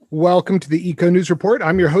Welcome to the Eco News Report.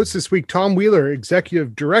 I'm your host this week, Tom Wheeler,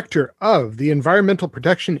 Executive Director of the Environmental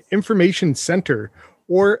Protection Information Center,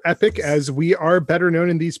 or EPIC, as we are better known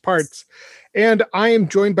in these parts. And I am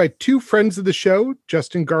joined by two friends of the show,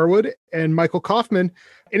 Justin Garwood and Michael Kaufman.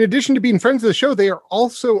 In addition to being friends of the show, they are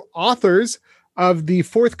also authors of the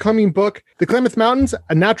forthcoming book, The Klamath Mountains,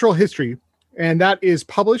 A Natural History. And that is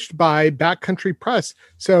published by Backcountry Press.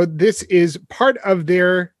 So this is part of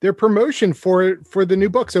their promotion for the new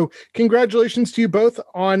book. So congratulations to you both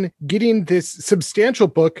on getting this substantial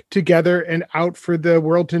book together and out for the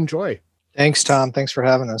world to enjoy. Thanks, Tom. Thanks for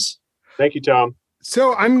having us. Thank you, Tom.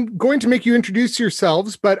 So I'm going to make you introduce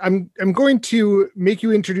yourselves, but I'm going to make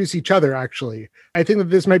you introduce each other, actually. I think that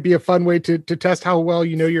this might be a fun way to test how well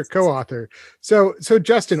you know your co-author. So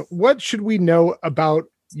Justin, what should we know about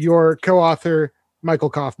your co-author, Michael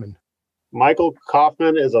Kaufman? Michael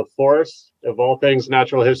Kaufman is a force of all things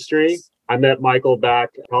natural history. I met Michael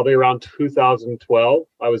back probably around 2012.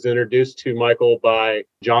 I was introduced to Michael by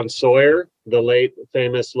John Sawyer, the late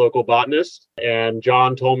famous local botanist. And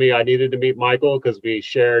John told me I needed to meet Michael because we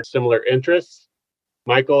shared similar interests.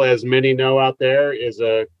 Michael, as many know out there, is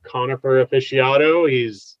a conifer aficionado.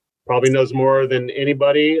 He's probably knows more than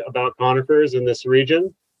anybody about conifers in this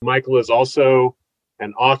region. Michael is also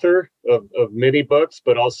an author of many books,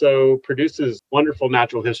 but also produces wonderful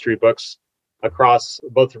natural history books across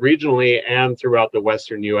both regionally and throughout the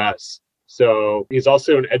Western U.S. So he's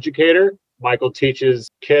also an educator. Michael teaches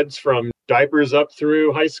kids from diapers up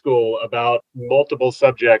through high school about multiple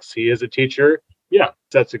subjects. He is a teacher. Yeah,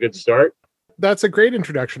 that's a good start. That's a great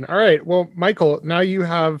introduction. All right. Well, Michael, now you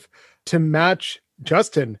have to match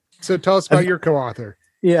Justin. So tell us about your co-author.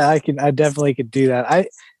 Yeah, I definitely could do that.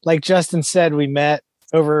 Like Justin said, we met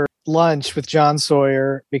over lunch with John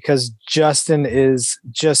Sawyer because Justin is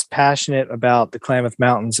just passionate about the Klamath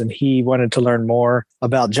Mountains, and he wanted to learn more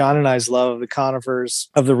about John and I's love of the conifers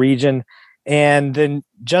of the region. And then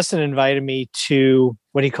Justin invited me to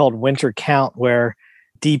what he called Winter Count, where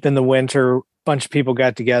deep in the winter, a bunch of people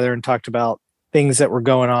got together and talked about things that were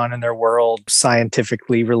going on in their world,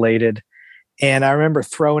 scientifically related. And I remember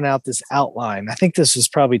throwing out this outline. I think this was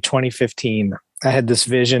probably 2015. I had this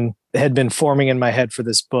vision that had been forming in my head for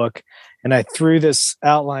this book. And I threw this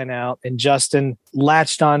outline out, and Justin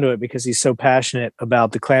latched onto it because he's so passionate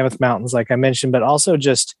about the Klamath Mountains, like I mentioned, but also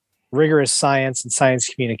just rigorous science and science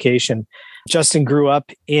communication. Justin grew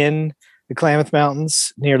up in the Klamath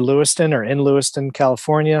Mountains near Lewiston, or in Lewiston,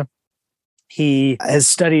 California. He has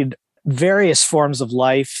studied various forms of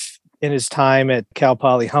life in his time at Cal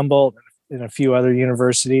Poly Humboldt and a few other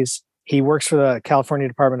universities. He works for the California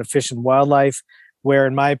Department of Fish and Wildlife, where,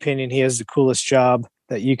 in my opinion, he has the coolest job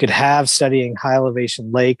that you could have, studying high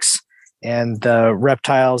elevation lakes and the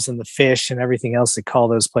reptiles and the fish and everything else that call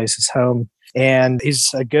those places home. And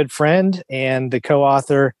he's a good friend and the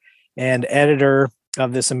co-author and editor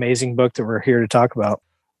of this amazing book that we're here to talk about.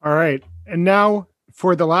 All right. And now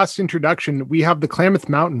for the last introduction, we have the Klamath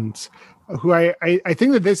Mountains, who I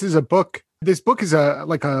think that this is a book. This book is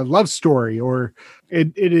like a love story, or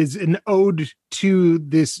it is an ode to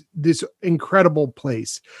this incredible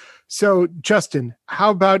place. So, Justin, how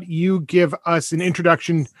about you give us an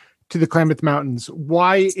introduction to the Klamath Mountains?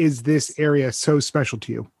 Why is this area so special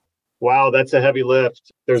to you? Wow, that's a heavy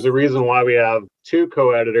lift. There's a reason why we have 2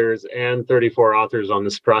 co-editors and 34 authors on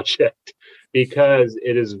this project, because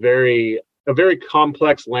it is a very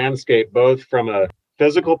complex landscape, both from a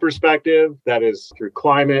physical perspective, that is through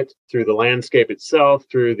climate, through the landscape itself,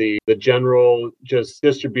 through the general just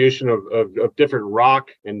distribution of different rock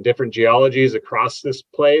and different geologies across this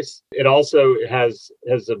place. It also has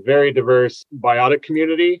a very diverse biotic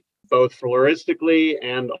community, both floristically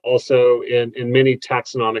and also in many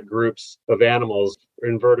taxonomic groups of animals,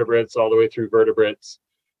 invertebrates all the way through vertebrates.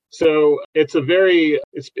 So it's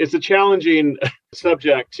a challenging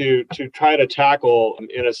subject to try to tackle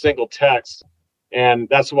in a single text. And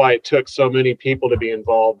that's why it took so many people to be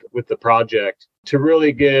involved with the project, to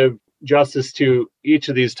really give justice to each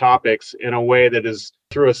of these topics in a way that is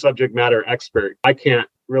through a subject matter expert. I can't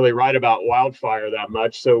really write about wildfire that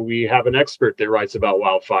much, so we have an expert that writes about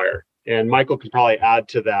wildfire. And Michael can probably add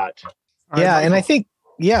to that. Yeah, and I think,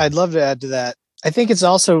 I'd love to add to that. I think it's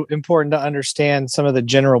also important to understand some of the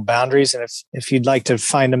general boundaries. And if you'd like to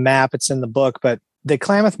find a map, it's in the book. But the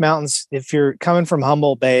Klamath Mountains, if you're coming from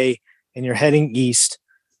Humboldt Bay and you're heading east,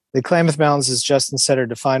 the Klamath Mountains, as Justin said, are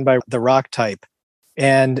defined by the rock type.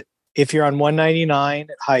 And if you're on 199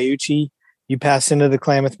 at Hyuchi, you pass into the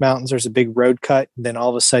Klamath Mountains, there's a big road cut. And then all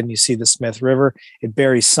of a sudden you see the Smith River at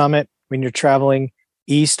Berry Summit. When you're traveling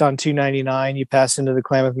east on 299, you pass into the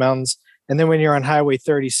Klamath Mountains. And then when you're on Highway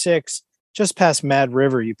 36, just past Mad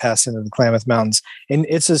River, you pass into the Klamath Mountains. And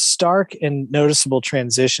it's a stark and noticeable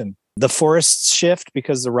transition. The forests shift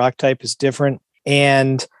because the rock type is different.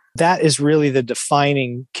 And that is really the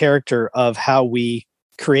defining character of how we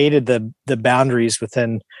created the boundaries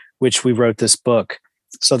within which we wrote this book.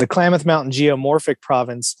 So the Klamath Mountain Geomorphic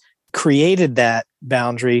Province created that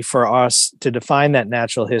boundary for us to define that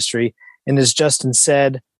natural history. And as Justin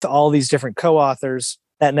said, to all these different co-authors,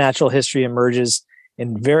 that natural history emerges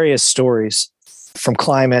in various stories, from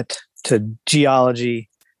climate to geology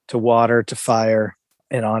to water to fire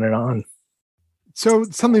and on and on. So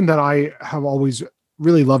something that I have always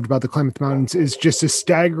really loved about the Klamath Mountains is just a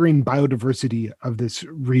staggering biodiversity of this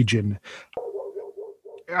region.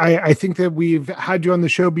 I think that we've had you on the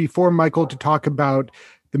show before, Michael, to talk about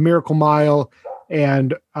the Miracle Mile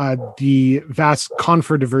and the vast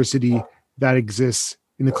conifer diversity that exists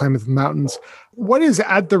in the Klamath Mountains. What is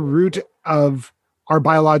at the root of our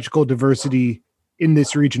biological diversity in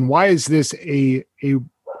this region? Why is this a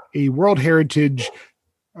World Heritage,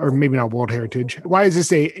 or maybe not World Heritage? Why is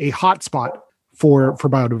this a hot spot for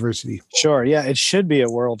biodiversity? Sure. Yeah, it should be a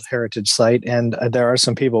World Heritage site. And there are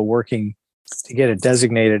some people working to get it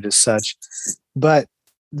designated as such. But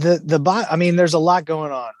there's a lot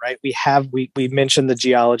going on, right? We mentioned the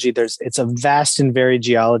geology. It's a vast and varied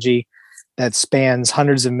geology that spans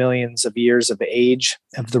hundreds of millions of years of age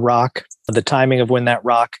of the rock, the timing of when that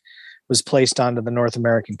rock was placed onto the North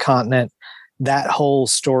American continent. That whole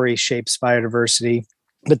story shapes biodiversity.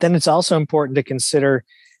 But then it's also important to consider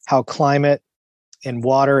how climate and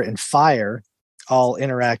water and fire all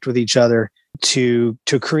interact with each other to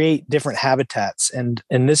create different habitats. And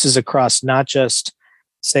this is across not just,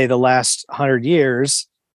 say, the last 100 years,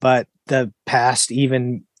 but the past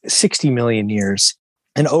even 60 million years.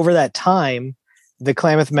 And over that time, the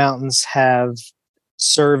Klamath Mountains have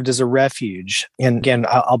served as a refuge. And again,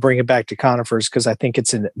 I'll bring it back to conifers because I think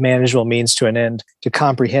it's a manageable means to an end to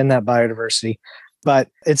comprehend that biodiversity. But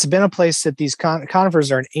it's been a place that these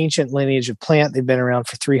conifers are an ancient lineage of plant. They've been around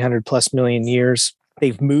for 300 plus million years.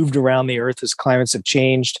 They've moved around the earth as climates have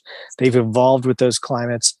changed. They've evolved with those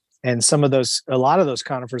climates. And a lot of those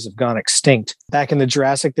conifers have gone extinct. Back in the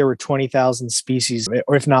Jurassic, there were 20,000 species,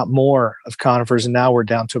 or if not more, of conifers. And now we're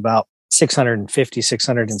down to about 650,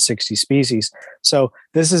 660 species. So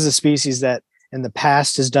this is a species that in the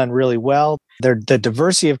past has done really well. The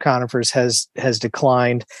diversity of conifers has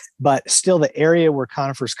declined, but still the area where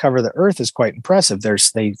conifers cover the earth is quite impressive.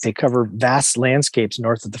 They cover vast landscapes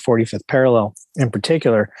north of the 45th parallel, in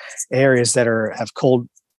particular, areas that have cold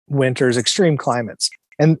winters, extreme climates.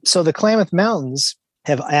 And so the Klamath Mountains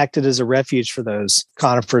have acted as a refuge for those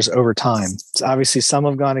conifers over time. So obviously, some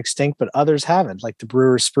have gone extinct, but others haven't, like the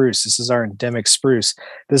Brewer spruce. This is our endemic spruce.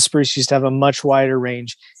 This spruce used to have a much wider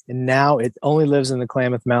range, and now it only lives in the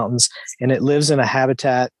Klamath Mountains, and it lives in a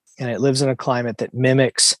habitat, and it lives in a climate that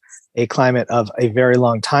mimics a climate of a very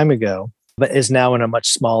long time ago, but is now in a much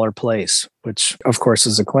smaller place, which, of course,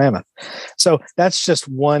 is a Klamath. So that's just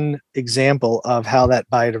one example of how that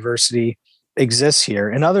biodiversity exists here.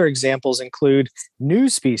 And other examples include new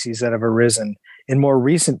species that have arisen in more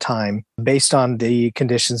recent time based on the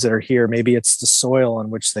conditions that are here. Maybe it's the soil on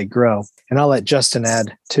which they grow. And I'll let Justin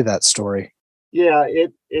add to that story. Yeah,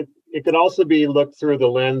 it could also be looked through the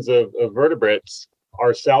lens of vertebrates.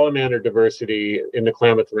 Our salamander diversity in the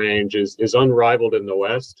Klamath Range is unrivaled in the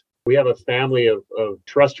West. We have a family of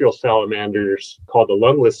terrestrial salamanders called the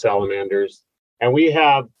lungless salamanders, and we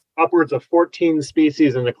have upwards of 14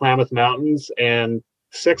 species in the Klamath Mountains, and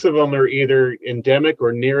 6 of them are either endemic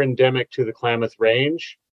or near endemic to the Klamath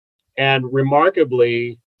Range. And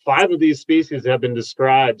remarkably, 5 of these species have been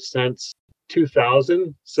described since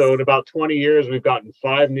 2000. So in about 20 years, we've gotten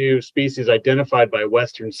 5 new species identified by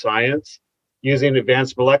Western science using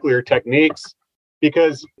advanced molecular techniques,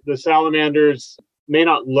 because the salamanders may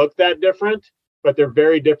not look that different, but they're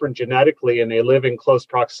very different genetically, and they live in close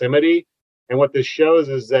proximity. And what this shows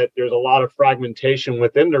is that there's a lot of fragmentation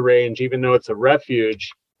within the range. Even though it's a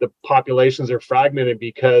refuge, the populations are fragmented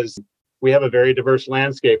because we have a very diverse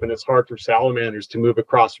landscape, and it's hard for salamanders to move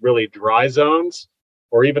across really dry zones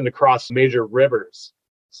or even to cross major rivers.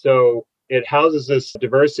 So it houses this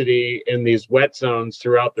diversity in these wet zones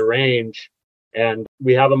throughout the range. And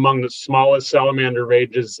we have among the smallest salamander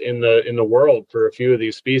ranges in the world for a few of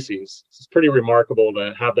these species. It's pretty remarkable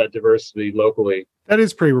to have that diversity locally. That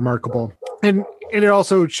is pretty remarkable. And it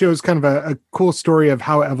also shows kind of a cool story of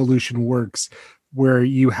how evolution works, where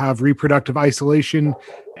you have reproductive isolation,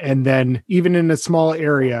 and then even in a small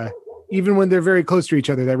area, even when they're very close to each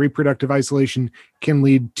other, that reproductive isolation can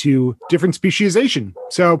lead to different speciation.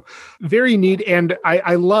 So very neat. And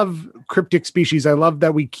I love cryptic species. I love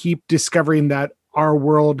that we keep discovering that our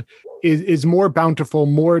world is more bountiful,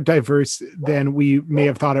 more diverse than we may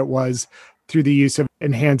have thought it was through the use of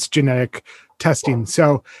enhanced genetic testing.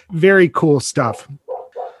 So very cool stuff.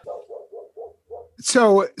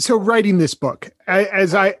 So writing this book,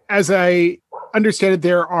 as I understand it,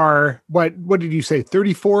 there are, what did you say,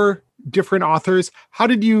 34 different authors? How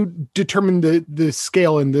did you determine the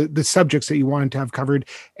scale and the subjects that you wanted to have covered,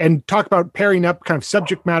 and talk about pairing up kind of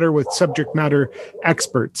subject matter with subject matter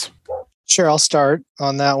experts? Sure, I'll start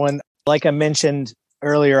on that one. Like I mentioned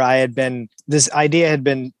earlier, this idea had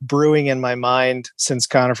been brewing in my mind since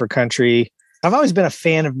Conifer Country. I've always been a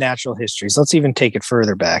fan of natural histories. Let's even take it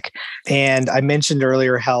further back. And I mentioned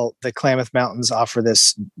earlier how the Klamath Mountains offer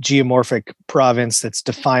this geomorphic province that's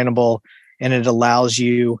definable, and it allows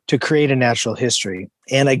you to create a natural history.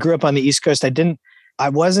 And I grew up on the East Coast. I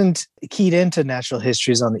wasn't keyed into natural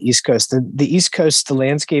histories on the East Coast. The East Coast, the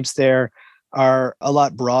landscapes there are a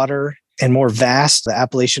lot broader and more vast. The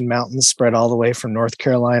Appalachian Mountains spread all the way from North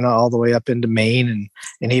Carolina all the way up into Maine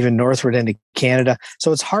and even northward into Canada.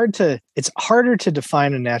 So it's harder to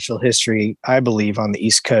define a natural history, I believe, on the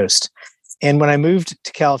East Coast. And when I moved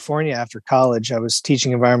to California after college, I was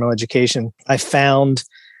teaching environmental education. I found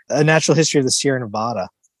a natural history of the Sierra Nevada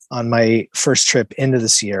on my first trip into the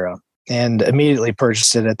Sierra, and immediately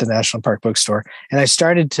purchased it at the National Park Bookstore. And I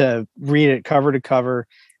started to read it cover to cover.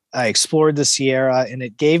 I explored the Sierra, and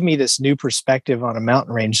it gave me this new perspective on a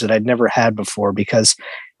mountain range that I'd never had before because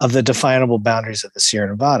of the definable boundaries of the Sierra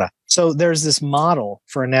Nevada. So there's this model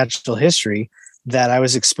for a natural history that I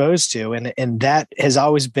was exposed to, and that has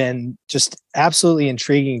always been just absolutely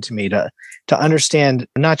intriguing to me to understand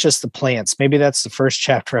not just the plants. Maybe that's the first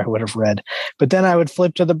chapter I would have read, but then I would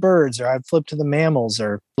flip to the birds, or I'd flip to the mammals,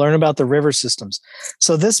 or learn about the river systems.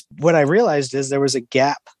 So what I realized is there was a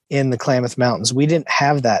gap in the Klamath Mountains. We didn't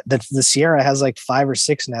have that. The Sierra has like 5 or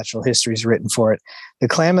 6 natural histories written for it. The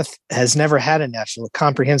Klamath has never had a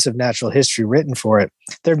comprehensive natural history written for it.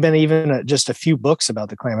 There have been even just a few books about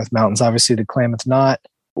the Klamath Mountains, obviously the Klamath Knot,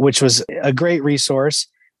 which was a great resource,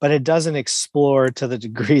 but it doesn't explore to the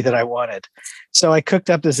degree that I wanted. So I cooked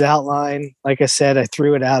up this outline. Like I said, I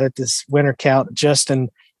threw it out at this winter count. Justin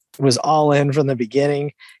was all in from the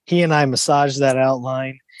beginning. He and I massaged that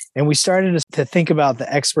outline, and we started to think about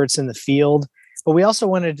the experts in the field, but we also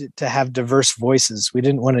wanted to have diverse voices. We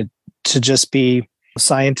didn't want it to just be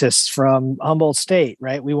scientists from Humboldt State,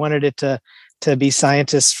 right? We wanted it to be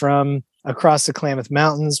scientists from across the Klamath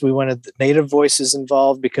Mountains. We wanted the Native voices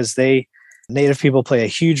involved because Native people play a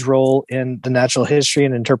huge role in the natural history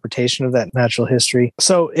and interpretation of that natural history.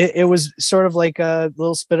 So it was sort of like a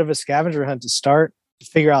little bit of a scavenger hunt to start, to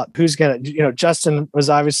figure out who's going to, Justin was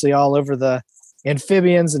obviously all over the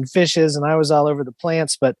amphibians and fishes, and I was all over the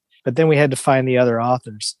plants, but then we had to find the other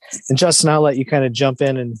authors. And Justin, I'll let you kind of jump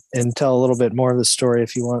in and tell a little bit more of the story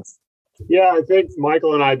if you want. Yeah, I think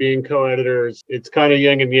Michael and I being co-editors, it's kind of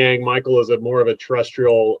yin and yang. Michael is more of a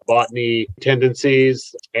terrestrial botany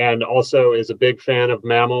tendencies, and also is a big fan of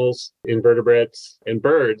mammals, invertebrates, and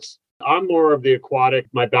birds. I'm more of the aquatic.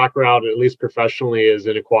 My background, at least professionally, is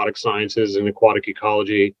in aquatic sciences and aquatic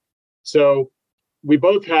ecology. So we're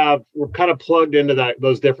kind of plugged into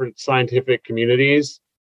those different scientific communities.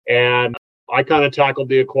 And I kind of tackled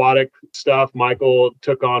the aquatic stuff. Michael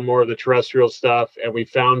took on more of the terrestrial stuff, and we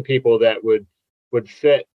found people that would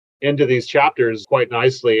fit into these chapters quite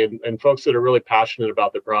nicely, and folks that are really passionate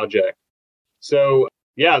about the project. So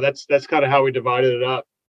yeah, that's kind of how we divided it up.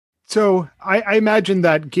 So I imagine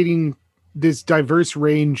that getting this diverse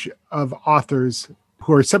range of authors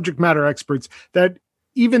who are subject matter experts, that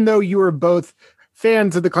even though you are both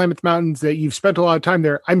fans of the Klamath Mountains, that you've spent a lot of time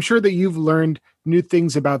there, I'm sure that you've learned new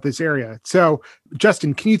things about this area. So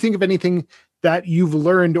Justin, can you think of anything that you've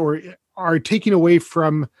learned or are taking away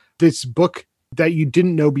from this book that you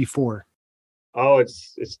didn't know before? Oh,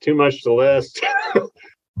 it's too much to list.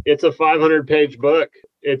 It's a 500-page book.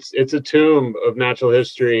 It's a tomb of natural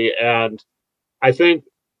history. And I think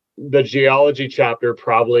the geology chapter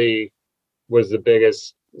probably was the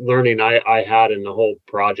biggest learning I had in the whole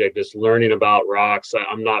project, just learning about rocks.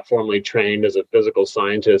 I'm not formally trained as a physical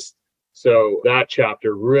scientist. So that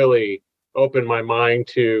chapter really opened my mind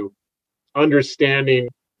to understanding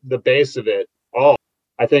the base of it all.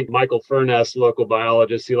 I think Michael Furness, local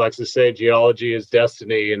biologist, he likes to say geology is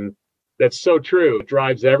destiny. And that's so true. It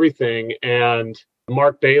drives everything. And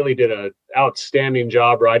Mark Bailey did an outstanding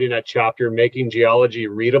job writing that chapter, making geology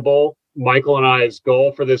readable Michael and I's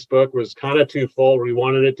goal for this book was kind of twofold. We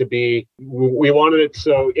wanted it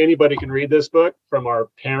so anybody can read this book, from our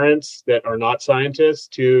parents that are not scientists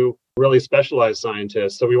to really specialized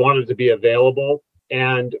scientists. So we wanted it to be available,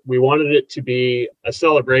 and we wanted it to be a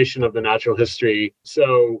celebration of the natural history.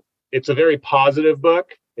 So it's a very positive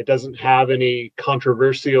book. It doesn't have any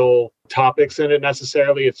controversial topics in it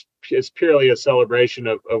necessarily. It's purely a celebration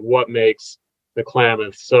of what makes the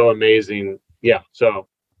Klamath so amazing. Yeah, so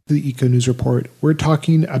the Eco News Report, we're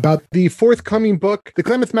talking about the forthcoming book, The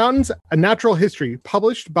Klamath Mountains, A Natural History,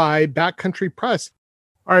 published by Backcountry Press.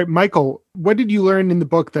 All right, Michael, what did you learn in the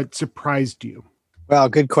book that surprised you? Well,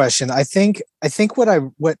 good question. I think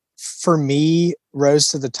what for me rose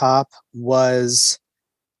to the top was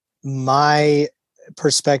my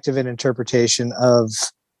perspective and interpretation of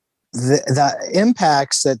the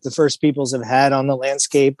impacts that the First Peoples have had on the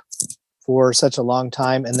landscape for such a long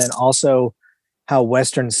time, and then also how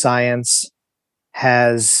Western science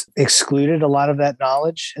has excluded a lot of that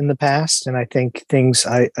knowledge in the past. And I think things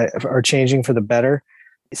are changing for the better.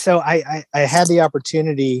 So I had the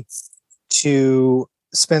opportunity to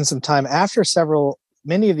spend some time after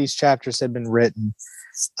many of these chapters had been written.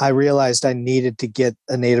 I realized I needed to get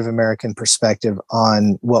a Native American perspective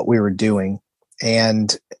on what we were doing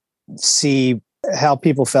and see how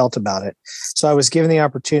people felt about it. So I was given the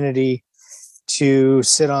opportunity to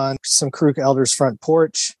sit on some Karuk elders' front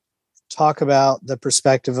porch, talk about the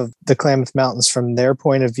perspective of the Klamath Mountains from their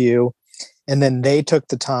point of view. And then they took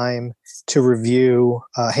the time to review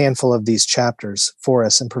a handful of these chapters for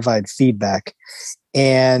us and provide feedback.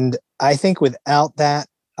 And I think without that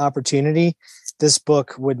opportunity, this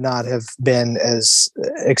book would not have been as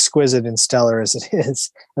exquisite and stellar as it is.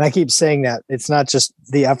 And I keep saying that it's not just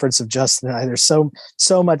the efforts of Justin and I. There's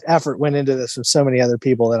so much effort went into this from so many other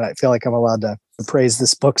people that I feel like I'm allowed to praise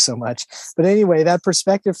this book so much. But anyway, that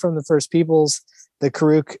perspective from the First Peoples, the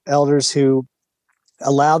Karuk elders, who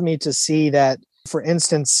allowed me to see that, for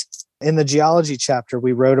instance, in the geology chapter,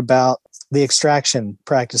 we wrote about the extraction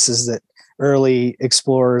practices that early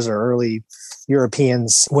explorers or early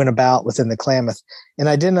Europeans went about within the Klamath. And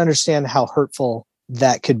I didn't understand how hurtful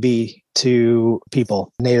that could be to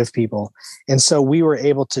people, Native people. And so we were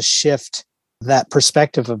able to shift that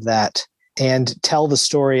perspective of that and tell the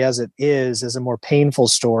story as it is, as a more painful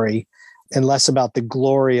story, and less about the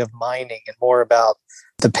glory of mining and more about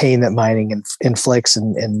the pain that mining inflicts.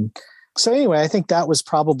 And so anyway, I think that was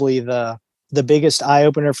probably the biggest eye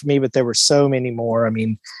opener for me, but there were so many more. I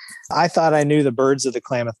mean, I thought I knew the birds of the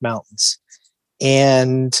Klamath Mountains.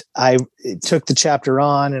 And I took the chapter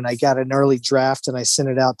on and I got an early draft and I sent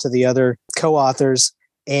it out to the other co-authors.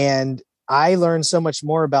 And I learned so much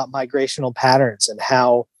more about migrational patterns and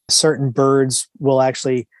how certain birds will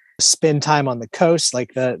actually spend time on the coast,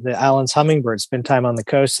 like the Allen's hummingbird spend time on the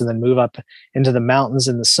coast and then move up into the mountains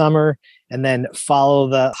in the summer and then follow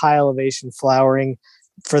the high elevation flowering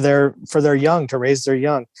for their young, to raise their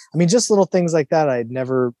young. I mean, just little things like that. I'd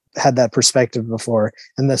never had that perspective before,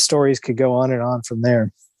 and the stories could go on and on from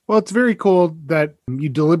there. Well, it's very cool that you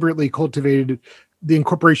deliberately cultivated the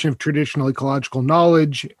incorporation of traditional ecological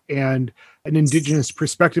knowledge and an indigenous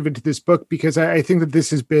perspective into this book, because I think that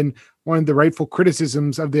this has been one of the rightful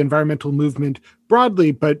criticisms of the environmental movement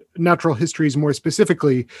broadly, but natural histories more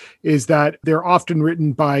specifically, is that they're often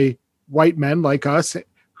written by white men like us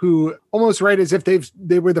who almost write as if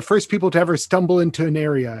they were the first people to ever stumble into an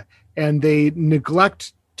area, and they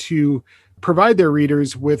neglect to provide their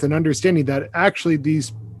readers with an understanding that actually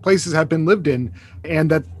these places have been lived in, and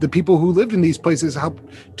that the people who lived in these places helped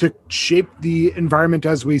to shape the environment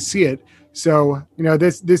as we see it. So,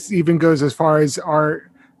 this even goes as far as our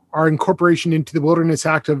incorporation into the Wilderness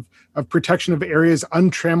Act of protection of areas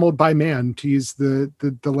untrammeled by man, to use the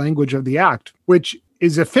language of the act, which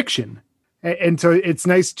is a fiction. And so it's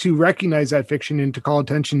nice to recognize that fiction and to call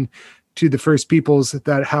attention to the First Peoples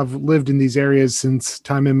that have lived in these areas since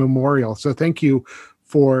time immemorial. So thank you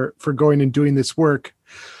for going and doing this work.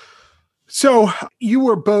 So you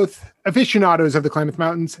were both aficionados of the Klamath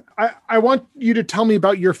Mountains. I want you to tell me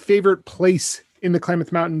about your favorite place in the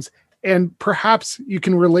Klamath Mountains, and perhaps you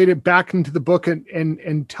can relate it back into the book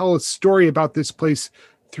and tell a story about this place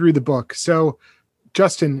through the book. So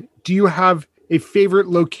Justin, do you have a favorite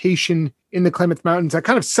location in the Klamath Mountains that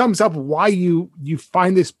kind of sums up why you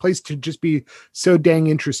find this place to just be so dang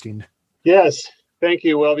interesting? Yes, thank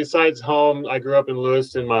you. Well, besides home, I grew up in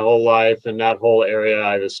Lewiston my whole life, and that whole area,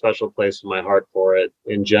 I have a special place in my heart for it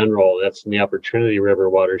in general. That's in the Upper Trinity River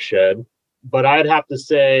watershed. But I'd have to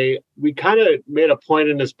say, we kind of made a point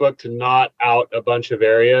in this book to not out a bunch of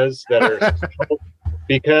areas that are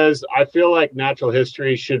because I feel like natural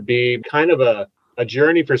history should be kind of a a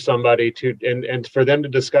journey for somebody to and for them to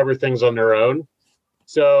discover things on their own.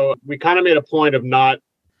 So we kind of made a point of not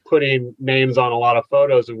putting names on a lot of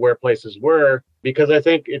photos of where places were, because I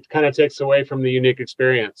think it kind of takes away from the unique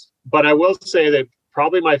experience. But I will say that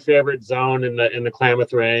probably my favorite zone in the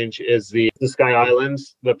Klamath Range is the Sky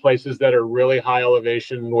Islands, the places that are really high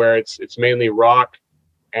elevation where it's mainly rock,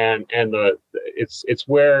 and it's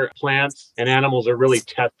where plants and animals are really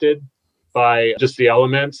tested by just the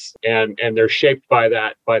elements, and they're shaped by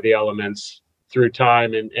the elements through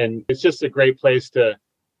time, and it's just a great place to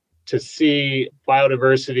see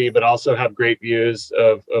biodiversity, but also have great views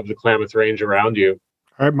of the Klamath Range around you.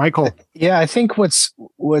 All right, Michael. Yeah, I think what's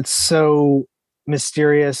so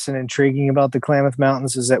mysterious and intriguing about the Klamath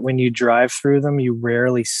Mountains is that when you drive through them, you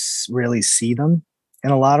rarely really see them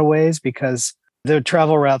in a lot of ways, because the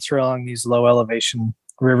travel routes are along these low elevation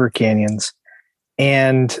river canyons,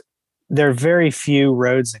 and there are very few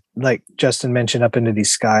roads, like Justin mentioned, up into these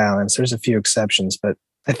Sky Islands. There's a few exceptions, but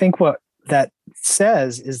I think what that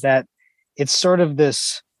says is that it's sort of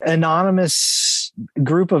this anonymous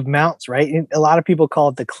group of mountains, right? A lot of people call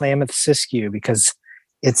it the Klamath Siskiyou because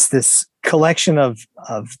it's this collection of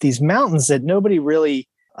these mountains that nobody really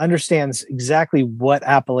understands exactly what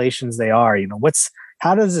appellations they are. You know,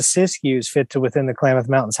 how does the Siskiyous fit to within the Klamath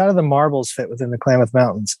Mountains? How do the Marbles fit within the Klamath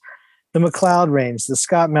Mountains? The McLeod Range, the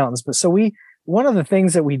Scott Mountains. But so one of the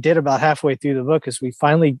things that we did about halfway through the book is we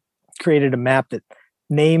finally created a map that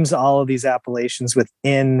names all of these appellations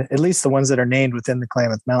within, at least the ones that are named within the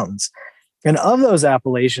Klamath Mountains. And of those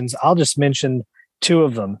appellations, I'll just mention two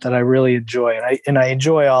of them that I really enjoy. And I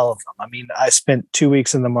enjoy all of them. I mean, I spent 2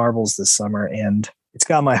 weeks in the Marbles this summer, and it's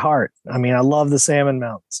got my heart. I mean, I love the Salmon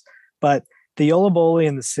Mountains, but the Yollobole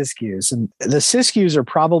and the Siskiyous, and the Siskiyous are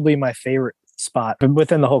probably my favorite spot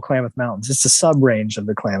within the whole Klamath Mountains. It's a sub-range of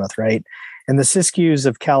the Klamath, right? And the Siskiyous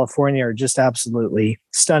of California are just absolutely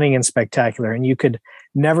stunning and spectacular, and you could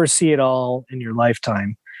never see it all in your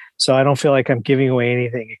lifetime. So I don't feel like I'm giving away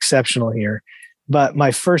anything exceptional here. But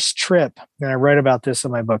my first trip, and I write about this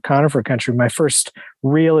in my book, Conifer Country, my first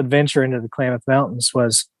real adventure into the Klamath Mountains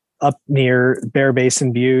was up near Bear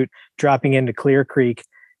Basin Butte, dropping into Clear Creek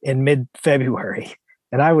in mid-February.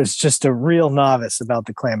 And I was just a real novice about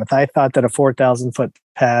the Klamath. I thought that a 4,000-foot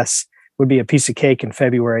pass would be a piece of cake in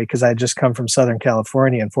February because I had just come from Southern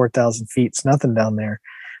California, and 4,000 feet's nothing down there.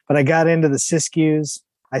 But I got into the Siskiyous.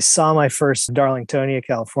 I saw my first Darlingtonia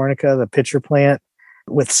californica, the pitcher plant,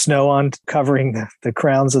 with snow on covering the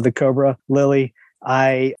crowns of the cobra lily.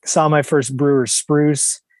 I saw my first Brewer's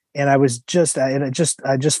spruce, and I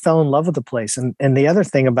just fell in love with the place. And the other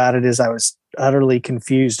thing about it is I was utterly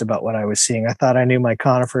confused about what I was seeing. I thought I knew my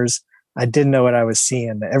conifers. I didn't know what I was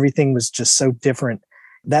seeing. Everything was just so different.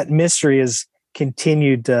 That mystery has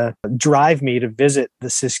continued to drive me to visit the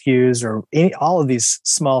Siskiyous or all of these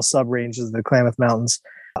small sub-ranges of the Klamath Mountains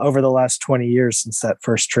over the last 20 years since that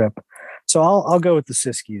first trip. So I'll go with the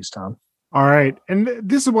Siskiyous, Tom. All right. And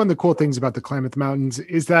this is one of the cool things about the Klamath Mountains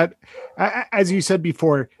is that, as you said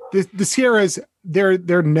before, the Sierras,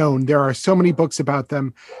 they're known. There are so many books about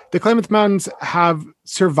them. The Klamath Mountains have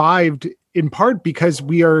survived in part because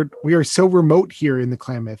we are so remote here in the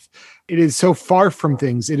Klamath. It is so far from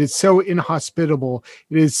things. It is so inhospitable.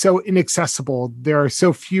 It is so inaccessible. There are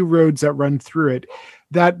so few roads that run through it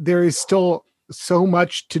that there is still so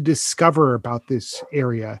much to discover about this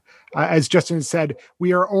area. As Justin said,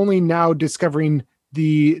 we are only now discovering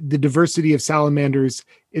the diversity of salamanders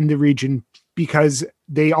in the region because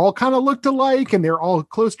they all kind of looked alike and they're all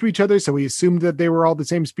close to each other. So we assumed that they were all the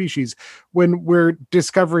same species when we're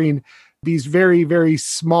discovering these very, very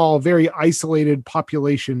small, very isolated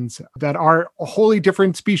populations that are a wholly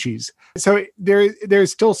different species. So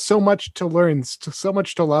there's still so much to learn, so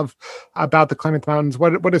much to love about the Klamath Mountains.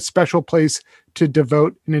 What a special place to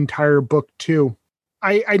devote an entire book to.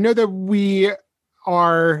 I know that we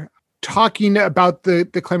are talking about the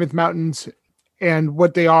Klamath Mountains and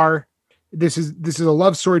what they are. This is a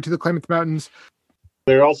love story to the Klamath Mountains.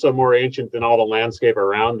 They're also more ancient than all the landscape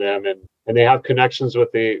around them, and they have connections with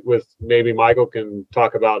maybe Michael can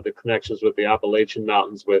talk about the connections with the Appalachian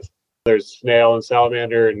Mountains. There's snail and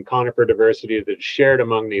salamander and conifer diversity that's shared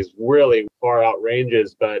among these really far out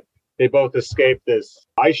ranges, but they both escaped this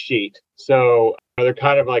ice sheet. So they're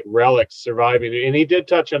kind of like relics surviving. And he did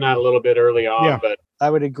touch on that a little bit early on, yeah. But I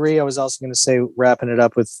would agree. I was also going to say, wrapping it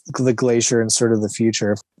up with the glacier and sort of the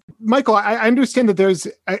future. Michael, I understand that there's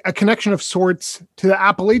a connection of sorts to the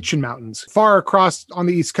Appalachian Mountains far across on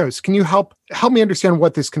the East Coast. Can you help me understand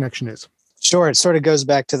what this connection is? Sure. It sort of goes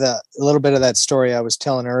back to a little bit of that story I was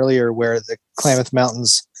telling earlier, where the Klamath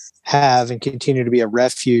Mountains have and continue to be a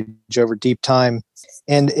refuge over deep time.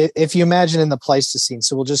 And if you imagine in the Pleistocene,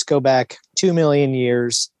 so we'll just go back 2 million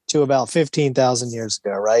years to about 15,000 years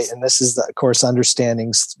ago, right? And this is, of course,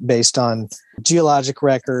 understandings based on geologic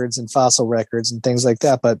records and fossil records and things like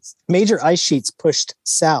that. But major ice sheets pushed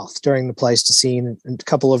south during the Pleistocene, and a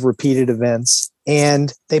couple of repeated events.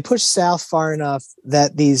 And they pushed south far enough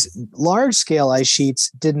that these large-scale ice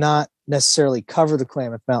sheets did not necessarily cover the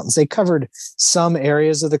Klamath Mountains. They covered some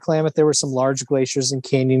areas of the Klamath. There were some large glaciers in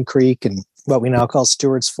Canyon Creek and what we now call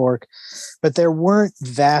Stewart's Fork, but there weren't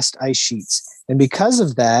vast ice sheets. And because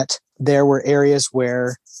of that, there were areas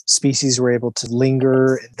where species were able to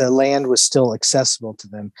linger. The land was still accessible to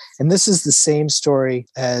them. And this is the same story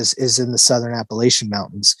as is in the Southern Appalachian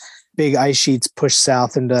Mountains. Big ice sheets pushed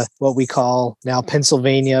south into what we call now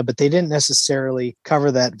Pennsylvania, but they didn't necessarily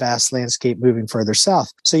cover that vast landscape moving further south.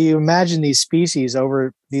 So you imagine these species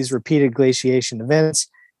over these repeated glaciation events,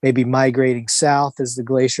 maybe migrating south as the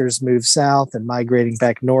glaciers moved south and migrating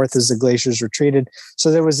back north as the glaciers retreated. So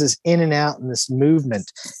there was this in and out and this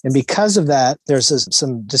movement. And because of that, there's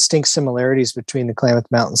some distinct similarities between the Klamath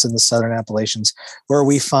Mountains and the Southern Appalachians, where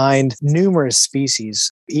we find numerous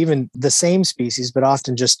species, even the same species, but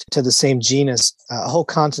often just to the same genus, a whole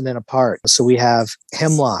continent apart. So we have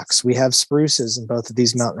hemlocks, we have spruces in both of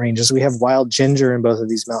these mountain ranges, we have wild ginger in both of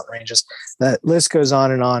these mountain ranges. The list goes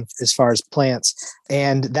on and on as far as plants.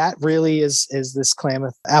 And that really is this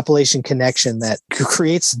Klamath Appalachian connection that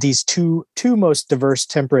creates these two most diverse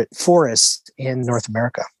temperate forests in North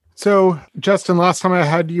America. So, Justin, last time I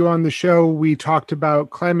had you on the show, we talked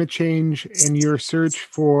about climate change and your search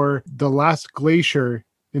for the last glacier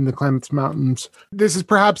in the Klamath Mountains. This is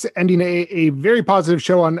perhaps ending a very positive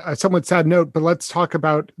show on a somewhat sad note, but let's talk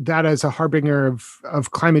about that as a harbinger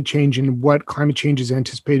of climate change and what climate change is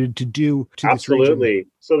anticipated to do to this region. Absolutely.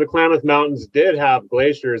 So the Klamath Mountains did have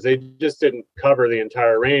glaciers. They just didn't cover the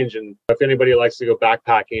entire range. And if anybody likes to go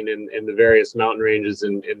backpacking in the various mountain ranges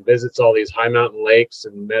and visits all these high mountain lakes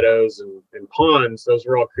and meadows and ponds, those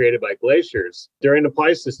were all created by glaciers during the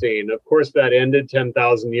Pleistocene. Of course, that ended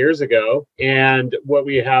 10,000 years ago. And what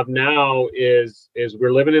we have now is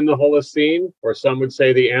we're living in the Holocene, or some would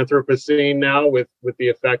say the Anthropocene now, with the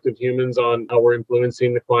effect of humans on how we're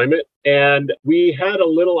influencing the climate. And we had a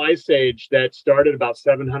little ice age that started about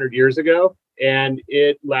 700 years ago, and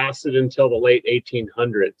it lasted until the late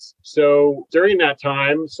 1800s. So during that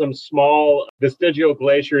time, some small vestigial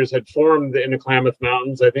glaciers had formed in the Klamath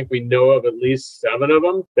Mountains. I think we know of at least 7 of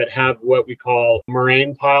them that have what we call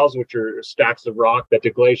moraine piles, which are stacks of rock that the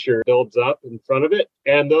glacier builds up in front of it.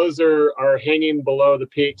 And those are hanging below the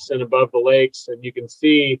peaks and above the lakes. And you can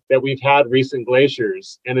see that we've had recent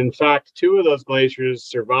glaciers. And in fact, 2 of those glaciers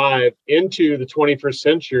survived into the 21st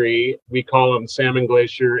century. We call them Salmon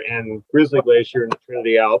Glacier and Grizzly Glacier in the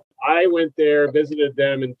Trinity Alps. I went there, visited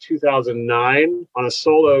them in 2009 on a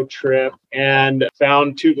solo trip, and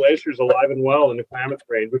found 2 glaciers alive and well in the Klamath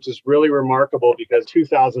Range, which is really remarkable because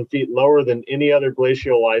 2,000 feet lower than any other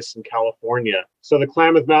glacial ice in California. So the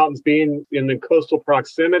Klamath Mountains being in the coastal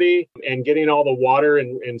proximity and getting all the water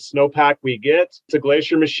and snowpack we get, it's a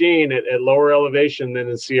glacier machine at lower elevation than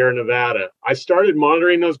in Sierra Nevada. I started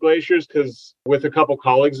monitoring those glaciers because with a couple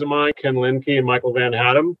colleagues of mine, Ken Linke and Michael Van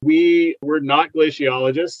Hatten, we were not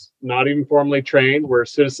glaciologists, not even formally trained. We're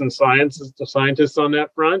citizen scientists on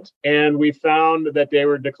that front. And we found that they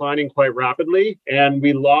were declining quite rapidly. And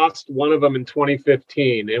we lost one of them in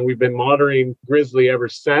 2015. And we've been monitoring Grizzly ever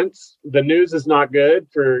since. The news is not good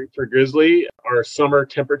for Grizzly. Our summer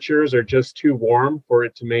temperatures are just too warm for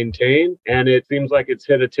it to maintain. And it seems like it's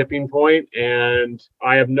hit a tipping point. And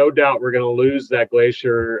I have no doubt we're going to lose that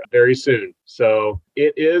glacier very soon. So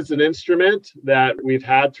it is an instrument that we've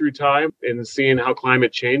had through time in seeing how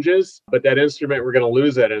climate changes, but that instrument, we're going to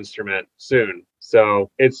lose that instrument soon. So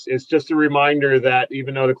it's just a reminder that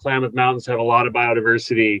even though the Klamath Mountains have a lot of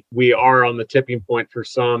biodiversity, we are on the tipping point for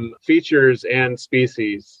some features and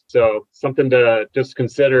species. So something to just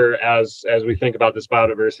consider as we think about this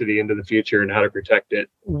biodiversity into the future and how to protect it.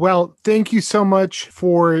 Well, thank you so much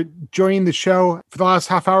for joining the show. For the last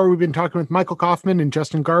half hour, we've been talking with Michael Kaufman and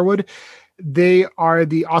Justin Garwood. They are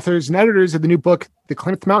the authors and editors of the new book, The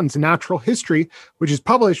Klamath Mountains, A Natural History, which is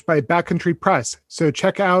published by Backcountry Press. So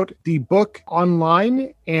check out the book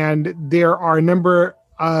online, and there are a number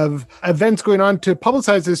of events going on to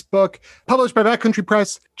publicize this book, published by Backcountry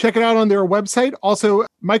Press. Check it out on their website. Also,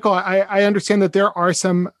 Michael, I understand that there are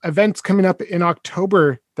some events coming up in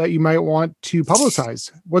October that you might want to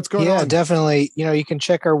publicize? What's going on? Yeah, definitely. You can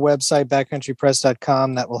check our website,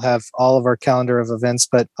 backcountrypress.com. That will have all of our calendar of events.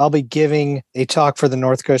 But I'll be giving a talk for the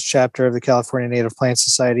North Coast chapter of the California Native Plant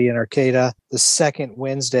Society in Arcata the second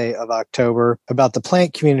Wednesday of October about the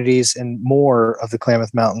plant communities and more of the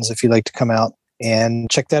Klamath Mountains. If you'd like to come out and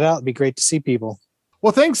check that out, it'd be great to see people.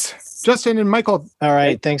 Well, thanks, Justin and Michael. All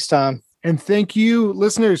right. Thanks, Tom. And thank you,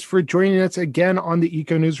 listeners, for joining us again on the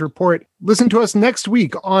Eco News Report. Listen to us next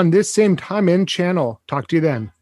week on this same time and channel. Talk to you then.